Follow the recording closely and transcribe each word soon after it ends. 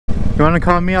You want to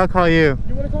call me? I'll call you.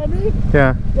 You want to call me?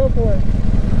 Yeah. Go for it.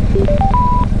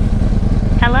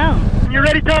 Hello. You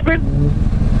ready, Tobin?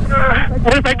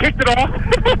 What if I kicked it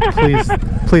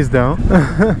off? Please don't.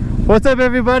 What's up,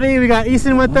 everybody? We got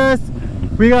Easton with us.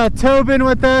 We got Tobin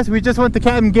with us. We just went to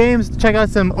Captain Games to check out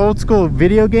some old school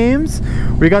video games.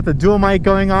 We got the dual mic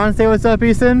going on. Say what's up,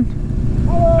 Easton.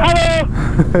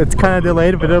 Hello. It's kind of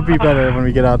delayed, but it'll be better when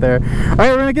we get out there. All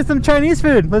right, we're gonna get some Chinese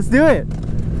food. Let's do it.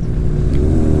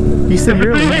 Easton,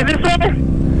 really?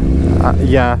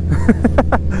 Yeah.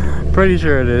 Pretty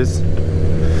sure it is.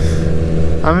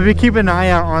 I'm gonna be keeping an eye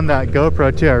out on that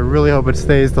GoPro too. I really hope it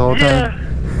stays the whole time.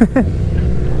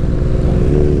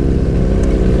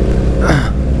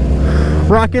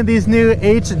 Rocking these new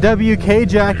HWK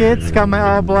jackets. Got my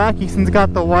all black. Easton's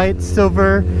got the white,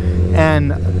 silver,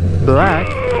 and black.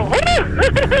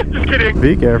 Just kidding.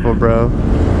 Be careful, bro.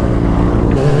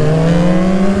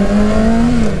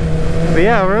 But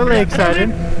yeah, we're really excited.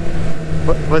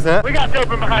 What was that? We got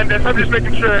Tobin behind us. I'm just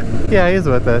making sure. Yeah, he's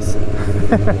with us.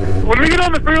 When we get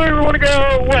on the freeway, we want to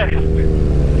go west.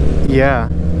 Yeah.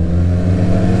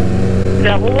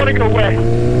 Yeah, we'll want to go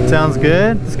west. Sounds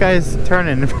good. This guy's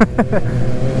turning. Got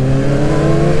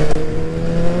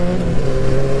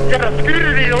a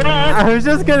scooter to your left. I was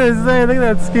just gonna say, look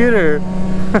at that scooter.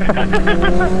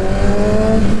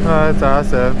 Oh, that's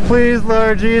awesome. Please,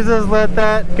 Lord Jesus, let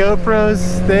that GoPro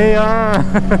stay on.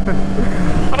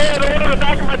 Oh yeah, the one on the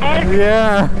back of my bike?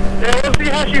 Yeah. Yeah, we'll see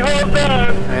how she holds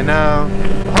up. I know.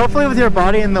 Hopefully with your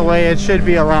body in the way, it should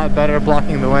be a lot better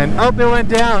blocking the wind. Oh, it went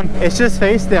down. It's just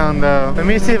face down though. Let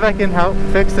me see if I can help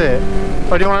fix it.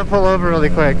 Or do you want to pull over really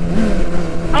quick?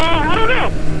 I don't know.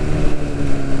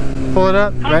 Pull it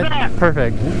up? How's Right? that?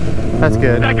 Perfect. That's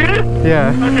good. Is that good? Yeah.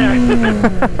 Okay.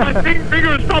 My finger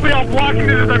was probably off blocking it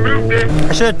as I moved it.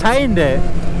 I should have tightened it.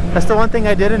 That's the one thing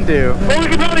I didn't do. Well, we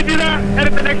could probably do that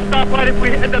at the next stoplight if we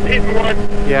end up hitting one.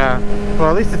 Yeah. Well,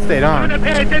 at least it stayed I'm on. going to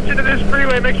pay attention to this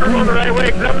freeway, make sure we're going the right way,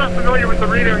 because I'm not familiar with the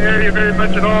Reno area very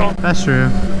much at all. That's true.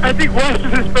 I think west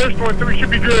is his first one, so we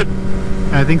should be good.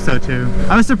 I think so too.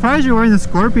 I was surprised you're wearing the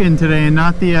Scorpion today and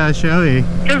not the Shoei.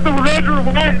 Because the roads were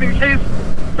wet, in case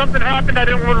something happened, I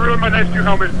didn't want to ruin my nice new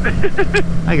helmet.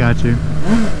 I got you.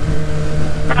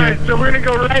 Alright, so we're going to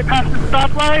go right past the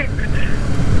stoplight.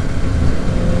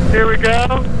 Here we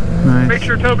go. Nice. Make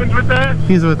sure Tobin's with us.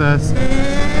 He's with us.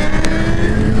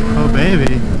 Oh,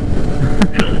 baby.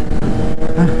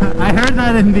 I heard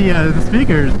that in the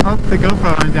speakers. Oh, the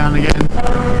GoPro went down again.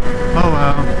 Oh,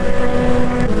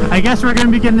 wow. I guess we're going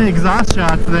to be getting exhaust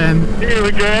shots then. Here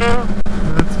we go.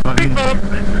 That's funny. Big bump.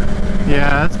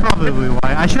 Yeah, that's probably why.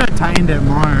 I should have tightened it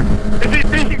more. Is he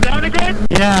facing down again?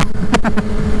 Yeah.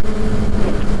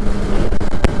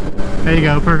 There you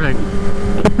go, perfect.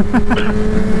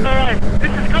 Alright,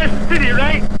 this is Carson City,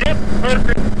 right? Yep,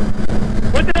 perfect.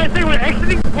 What did I say, we're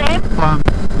exiting Plum? Plum.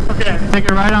 Okay. Take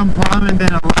a right on Plum and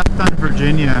then a left on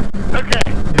Virginia. Okay.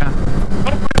 Yeah.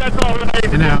 Hopefully that's all right.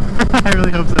 I know. I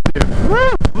really hope so too.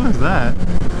 Woo! What was that?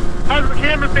 How's the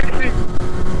camera facing?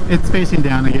 It's facing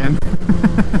down again.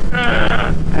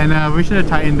 And we should have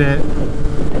tightened it.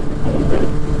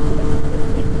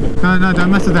 No, don't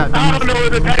mess with that. I don't know where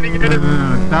the tightening is.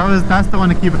 No. That's the one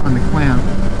to keep it on the clamp.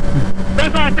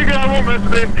 That's why I figured I won't mess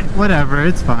with it. Whatever,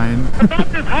 it's fine. About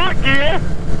this hot gear,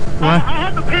 What? I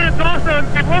had the pants also, and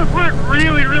they both work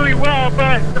really, really well,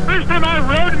 but the first time I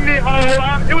rode in it,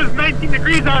 it was 19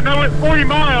 degrees out and I went 40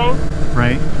 miles.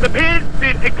 Right? The pants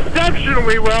did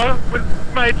exceptionally well with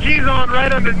my jeans on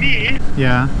right underneath.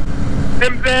 Yeah.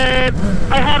 And then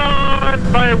I had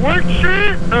on my work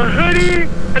shirt, a hoodie,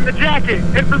 and the jacket.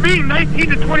 And for being 19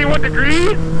 to 21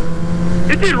 degrees,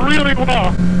 it did really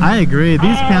well. I agree.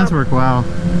 These pants work well.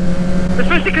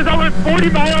 Especially because I went 40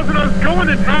 miles and I was going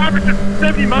an average of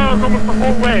 70 miles almost the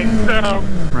whole way. So,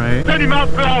 Right. 70 miles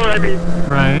per hour, I mean.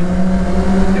 Right.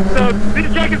 And so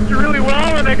these jackets do really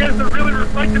well, and I guess they're really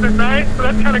reflective at night, so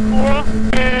that's kind of cool.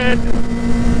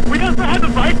 And we also have the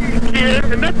Vikings gear,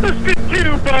 and that stuff's good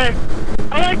too, but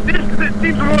I like this because it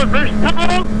seems more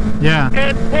versatile Yeah.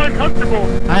 and more comfortable.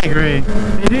 I agree.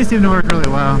 They do seem to work really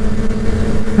well.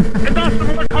 And also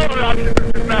some more color options,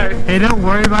 which is nice. Hey, don't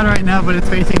worry about it right now, but it's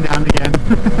facing down again.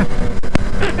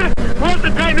 We'll have to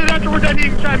tighten it after we're done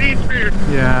eating Chinese food.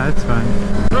 Yeah, that's fine.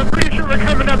 So I'm pretty sure we're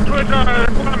coming up towards our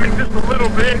plum in just a little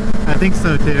bit. I think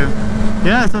so too.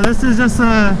 Yeah, so this is just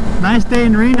a nice day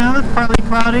in Reno. It's partly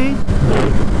cloudy.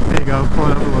 There you go, pull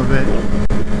it up a little bit.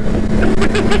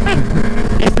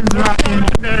 Easton's rocking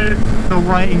the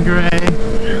white and gray.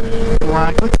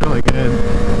 Black looks really good.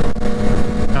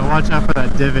 Now watch out for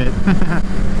that divot.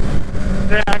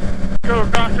 Yeah, go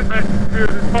across it nice and smooth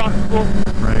as possible.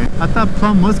 Right. right? I thought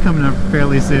Plum was coming up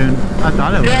fairly soon. I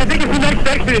thought it was. Yeah, I think it's the next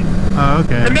section. Oh,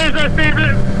 okay. And there's our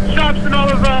favorite shops in all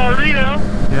of Reno.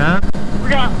 Yeah. We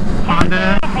got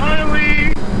Honda,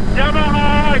 Harley,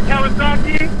 Yamaha, and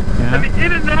Kawasaki, and the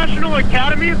International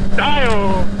Academy of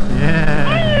Style.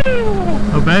 Yeah. Woo!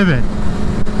 Oh, baby.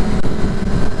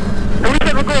 And we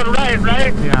said we're going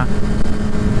right? Yeah.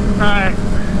 Alright.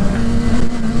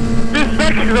 This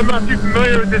sucks because I'm not too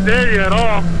familiar with this area at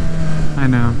all. I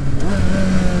know.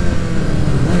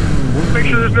 Make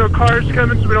sure there's no cars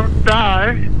coming so we don't die.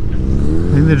 I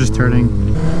think they're just turning.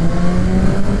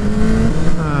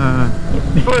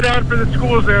 Slow down for the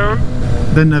school zone.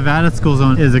 The Nevada school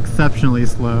zone is exceptionally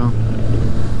slow.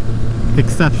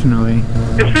 Exceptionally.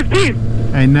 It's 15.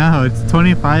 I know, it's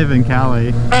 25 in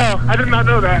Cali. Oh, I did not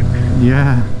know that.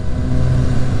 Yeah.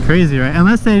 Crazy, right?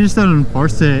 Unless they just don't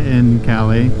enforce it in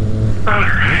Cali.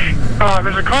 Alright. Oh,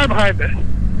 there's a car behind us.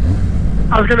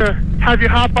 I was gonna have you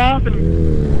hop off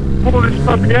and pull this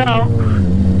puppy out.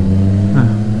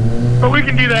 But we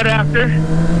can do that after.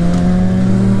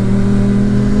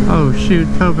 Oh shoot,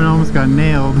 Tobin almost got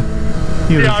nailed.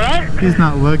 He was, alright? He's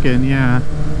not looking, yeah.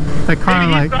 That car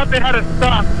Maybe he thought they had a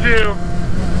stop too.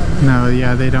 No,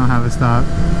 yeah, they don't have a stop.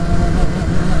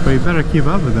 But you better keep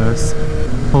up with us.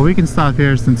 Well, we can stop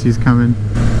here since he's coming.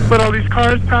 Let all these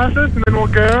cars pass us and then we'll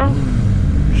go.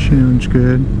 Sounds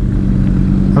good.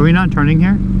 Are we not turning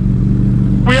here?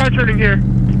 We are turning here.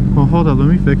 Well, hold on, let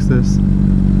me fix this.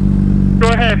 Go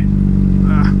ahead.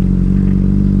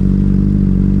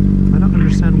 I don't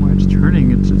understand why it's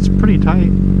turning. It's pretty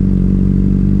tight.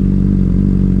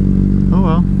 Oh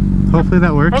well. Hopefully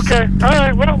that works. Okay.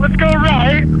 Alright, well, let's go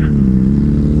right.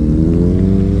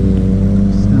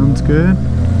 Sounds good.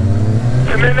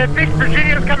 And then I think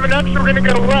Virginia's coming up, so we're gonna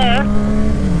go left.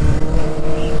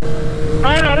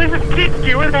 Oh no, this is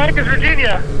Kitsky. Where the heck is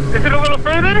Virginia? Is it a little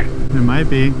further? It might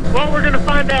be. Well, we're gonna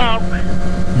find out.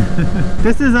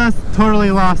 This is us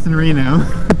totally lost in Reno.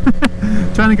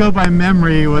 Trying to go by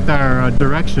memory with our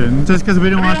direction, just because we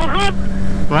didn't want.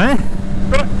 What?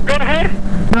 Go ahead.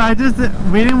 No,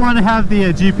 we didn't want to have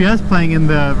the GPS playing in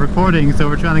the recording, so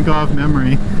we're trying to go off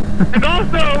memory. And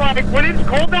also, like, when it's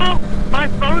cold out, my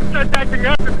phone starts acting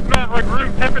up. It's not like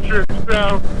room temperature,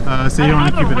 so. So you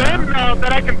want to keep it I have a RAM mount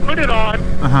that I can put it on.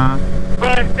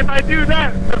 But if I do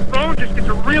that, the phone just gets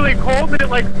really cold and it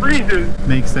like freezes.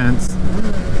 Makes sense.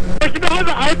 Like, you know how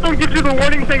the iPhone gives you the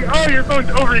warning saying, "Oh, your phone's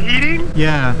overheating"?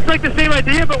 Yeah. It's like the same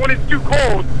idea, but when it's too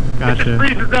cold, it just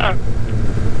freezes up.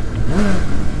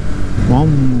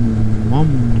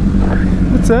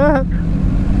 What's up?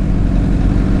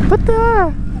 What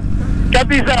the? Got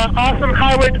these awesome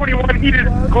Highway 21 heated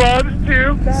gloves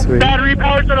too. Sweet. Battery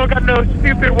powered, so I don't got no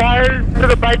stupid wires to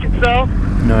the bike itself.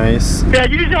 Nice. Yeah,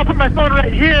 usually I'll put my phone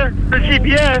right here for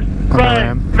GPS,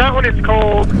 but not when it's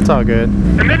cold. It's all good.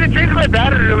 And then it drains my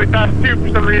battery really fast too for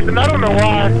some reason. I don't know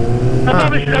why. I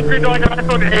probably should upgrade to like an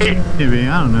iPhone 8. Maybe,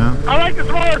 I don't know. I like the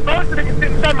smaller phones so they can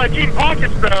fit inside my jean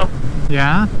pockets though.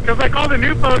 Yeah? Because like all the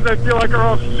new phones I feel like are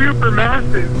all super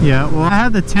massive. Yeah, well I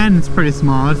have the 10, it's pretty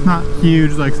small. It's not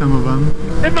huge like some of them.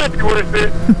 It might be worth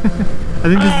it. I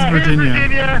think this is Virginia.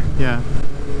 Virginia. Yeah.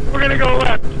 We're gonna go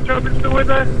left. Jobin's still with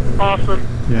us? Awesome.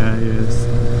 Yeah, he is.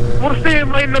 We'll stay in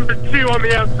lane number 2 on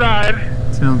the outside.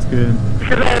 Sounds good.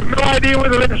 Because I have no idea where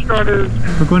the restaurant is.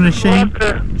 We're going to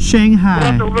Shanghai.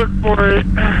 We'll have to look for it.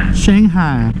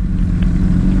 Shanghai.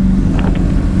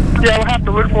 Yeah, we'll have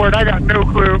to look for it. I got no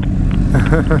clue.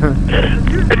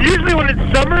 And usually when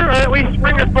it's summer, or at least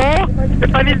spring or fall,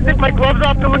 if I need to take my gloves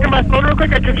off to look at my phone real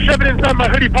quick, I can shove it inside my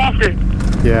hoodie pocket.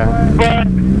 Yeah. But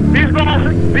these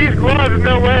gloves,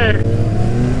 no way.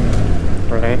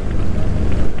 Right.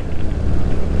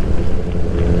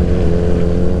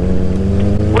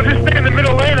 We'll just stay in the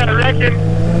middle lane, I reckon.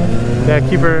 Yeah,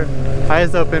 keep our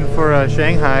eyes open for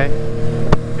Shanghai.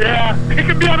 Yeah, it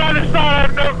could be on either side, I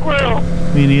have no clue.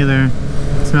 Me neither.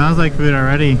 Smells like food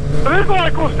already. But there's a lot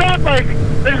of cool stuff, like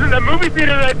there's a movie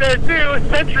theater right there too, a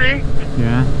Century.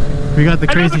 Yeah. We got the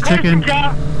crazy chicken.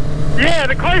 Yeah,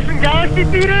 the Carson Galaxy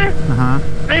Theater.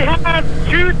 They have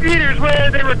 2 theaters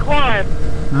where they recline.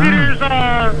 Theaters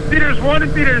 1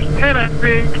 and theaters 10, I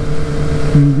think.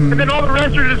 And then all the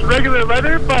rest are just regular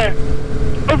leather, but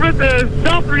over at the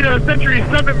South Reno Century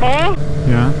Summit Mall,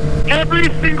 every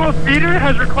single theater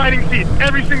has reclining seats.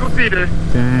 Every single theater.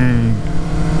 Dang.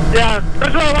 Yeah,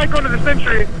 that's why I like going to the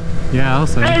Century. Yeah, I'll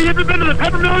say. Hey, you ever been to the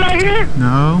Peppermill right here?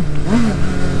 No.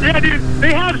 Yeah, dude,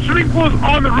 they have swimming pools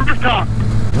on the rooftop.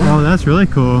 Oh, that's really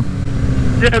cool.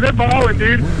 Yeah, they're balling,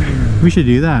 dude. We should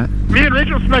do that. Me and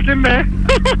Rachel snuck in there.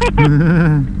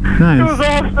 Nice. It was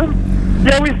awesome.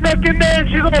 Yeah, we snuck in there and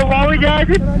she's a little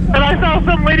lollygagging, and I saw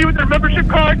some lady with her membership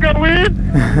card go in,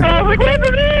 and I was like, wait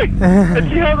for me! And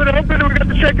she held it open and we got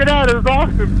to check it out. It was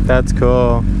awesome. That's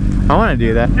cool. I want to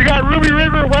do that. You got Ruby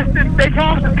River Weston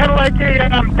Steakhouse. It's kind of like a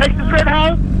Texas Red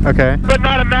House, Okay. but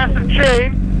not a massive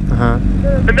chain.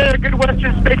 And they're a good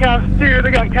Western steakhouse too. They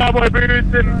got cowboy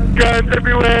boots and guns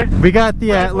everywhere. We got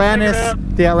the Atlantis.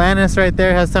 The Atlantis right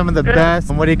there has some of the best.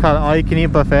 What do you call it? All you can eat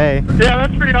buffet. Yeah,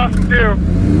 that's pretty awesome too.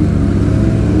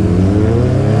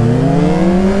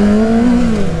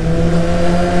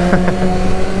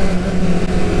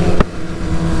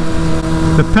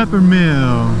 The Pepper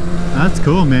Mill. That's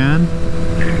cool, man.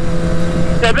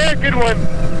 Yeah, they're a good one.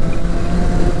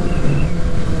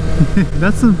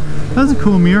 That's a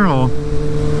cool mural.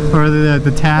 Or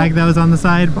the tag that was on the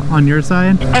side, on your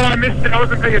side. Oh, I missed it. I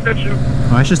wasn't paying attention.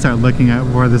 Oh, I should start looking at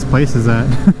where this place is at.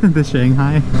 The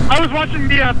Shanghai. I was watching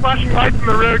the flashing lights on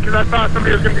the road because I thought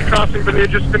somebody was going to be crossing, but they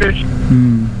had just finished.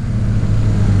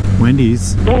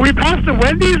 Wendy's. Well, we passed the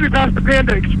Wendy's, we passed the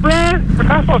Panda Express, we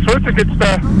passed all sorts of good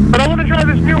stuff. But I want to try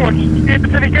this new one, just to see if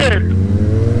it's any good.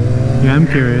 Yeah, I'm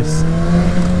curious.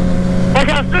 Like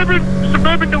our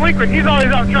suburban delinquent, he's always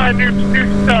out trying new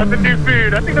stuff and new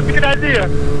food. I think that's a good idea.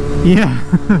 Yeah.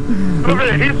 Over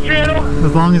at his channel.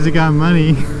 As long as you got money.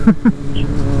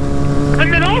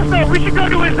 And then also, we should go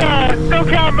to his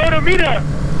SoCal Moto Meetup.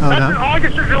 Oh, that's in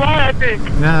August or July, I think.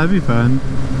 Yeah, that'd be fun.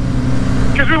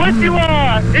 Because we went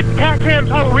to it's Cat Cam's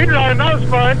Halloween ride, and that was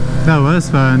fun. That was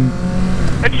fun.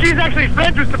 And she's actually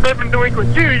friends with Suburban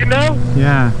Delinquent too, you know?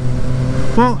 Yeah.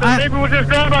 Well, so maybe we'll just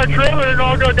grab our trailer and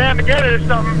all go down together or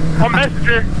something. I'll message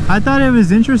her. I thought it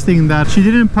was interesting that she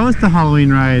didn't post the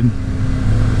Halloween ride.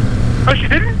 Oh, she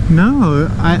didn't? No,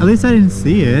 at least I didn't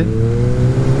see it.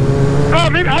 Oh,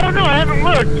 maybe, I don't know, I haven't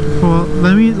looked. Well,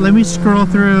 let me scroll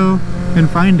through and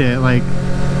find it, like,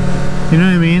 you know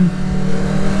what I mean?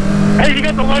 Hey, you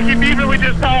got the lucky beaver we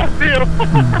just passed too.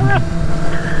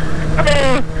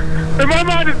 In my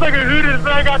mind it's like a Hooters,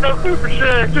 but I got no clue for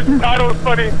sure. Just the title is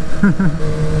funny.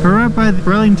 We're right by the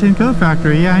Burlington Coat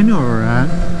Factory. Yeah, I know where we're at.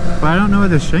 But I don't know where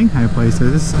the Shanghai place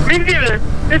is. Me neither.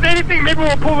 If anything, maybe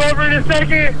we'll pull over in a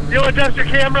second. You'll adjust your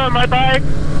camera on my bike.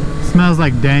 Smells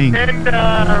like dank. And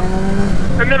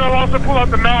then I'll also pull out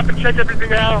the map and check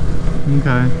everything out.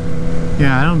 Okay.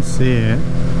 Yeah, I don't see it.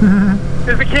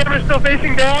 Is the camera still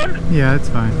facing down? Yeah, it's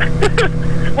fine.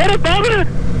 What a bummer!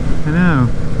 I know.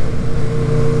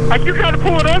 I keep trying to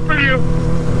pull it up for you.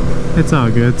 It's all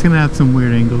good. It's gonna have some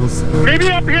weird angles. Maybe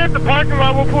up here at the parking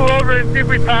lot we'll pull over and see if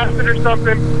we passed it or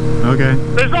something. Okay.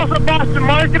 There's also Boston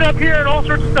Market up here and all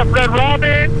sorts of stuff. Red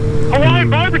Robin, Hawaiian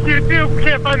barbecue too. We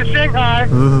can't find the Shanghai.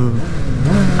 Ooh.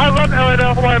 I love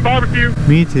LNL Hawaiian barbecue.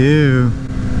 Me too.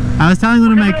 I was telling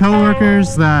one of my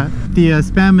coworkers that the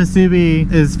Spam Musubi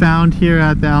is found here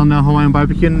at the LNL Hawaiian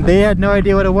barbecue, and they had no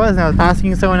idea what it was. And I was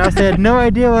asking someone else, they had no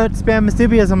idea what Spam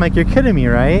Musubi is. I'm like, you're kidding me,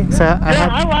 right? So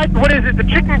I like, what is it, the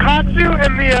chicken katsu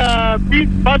and the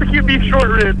barbecue beef short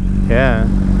ribs. Yeah.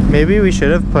 Maybe we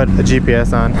should have put a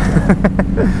GPS on.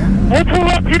 We'll pull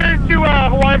up here into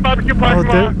Hawaiian barbecue parking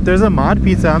lot. There's a mod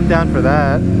pizza. I'm down for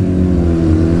that.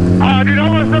 Dude, I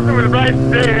want something with rice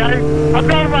today. I've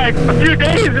gone like a few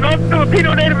days and all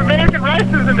Filipino Native American rice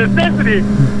is a necessity.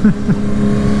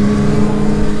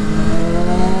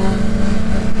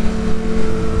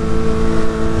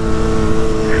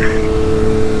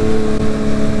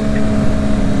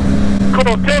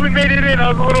 Cool, Tobin made it in.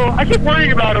 I keep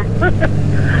worrying about him.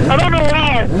 I don't know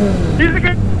why. He's a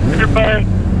good but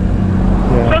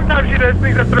sometimes he does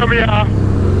things that throw me off.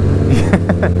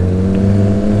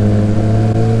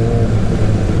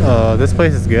 Oh, this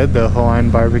place is good, the Hawaiian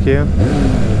barbecue. I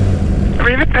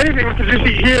mean, if anything, we can just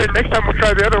eat here. Next time we'll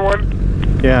try the other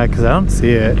one. Yeah, because I don't see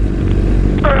it.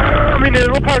 I mean,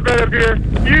 we'll park right up here.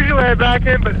 Usually I back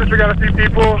in, but since we got a few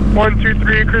people, 1, 2,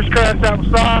 3, crisscross,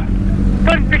 applesauce. Go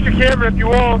ahead and fix your camera if you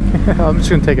want. I'm just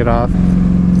going to take it off.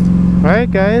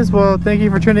 Alright guys, well thank you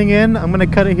for tuning in. I'm going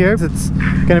to cut it here. It's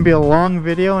going to be a long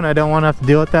video and I don't want to have to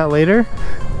deal with that later.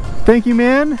 Thank you,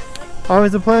 man.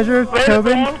 Always a pleasure.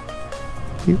 Tobin.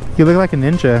 You look like a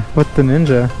ninja. What's the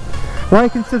ninja?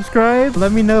 Like and subscribe.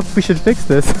 Let me know if we should fix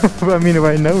this. I mean, if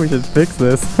I know we should fix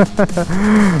this.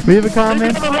 Leave a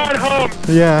comment. Maybe on the ride home.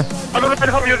 Yeah. On the ride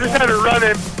home, you'll just have it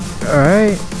running.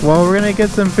 Alright. Well, we're going to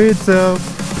get some food, so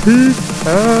peace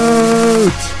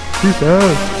out. Peace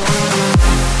out.